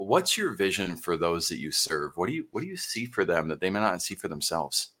what's your vision for those that you serve? What do you see for them that they may not see for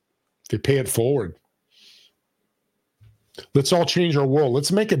themselves? They pay it forward. Let's all change our world.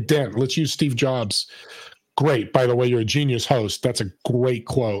 Let's make a dent. Let's use Steve Jobs. Great. By the way, you're a genius host. That's a great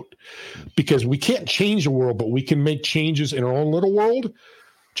quote, because we can't change the world, but we can make changes in our own little world.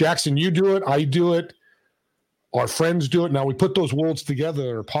 Jackson, you do it. I do it. Our friends do it. Now we put those worlds together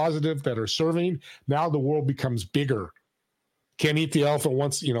that are positive, that are serving. Now the world becomes bigger. Can't eat the elephant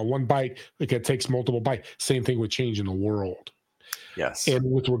once, one bite. Like it takes multiple bites. Same thing with changing the world. Yes. And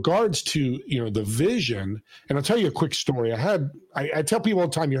with regards to, the vision, and I'll tell you a quick story. I tell people all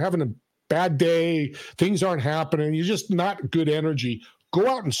the time, you're having a bad day, things aren't happening, you're just not good energy. Go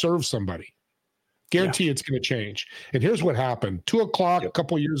out and serve somebody. Guarantee it's going to change. And here's what happened. 2:00 a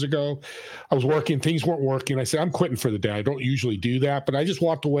couple of years ago, I was working, things weren't working. I said, I'm quitting for the day. I don't usually do that, but I just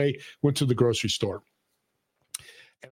walked away, went to the grocery store.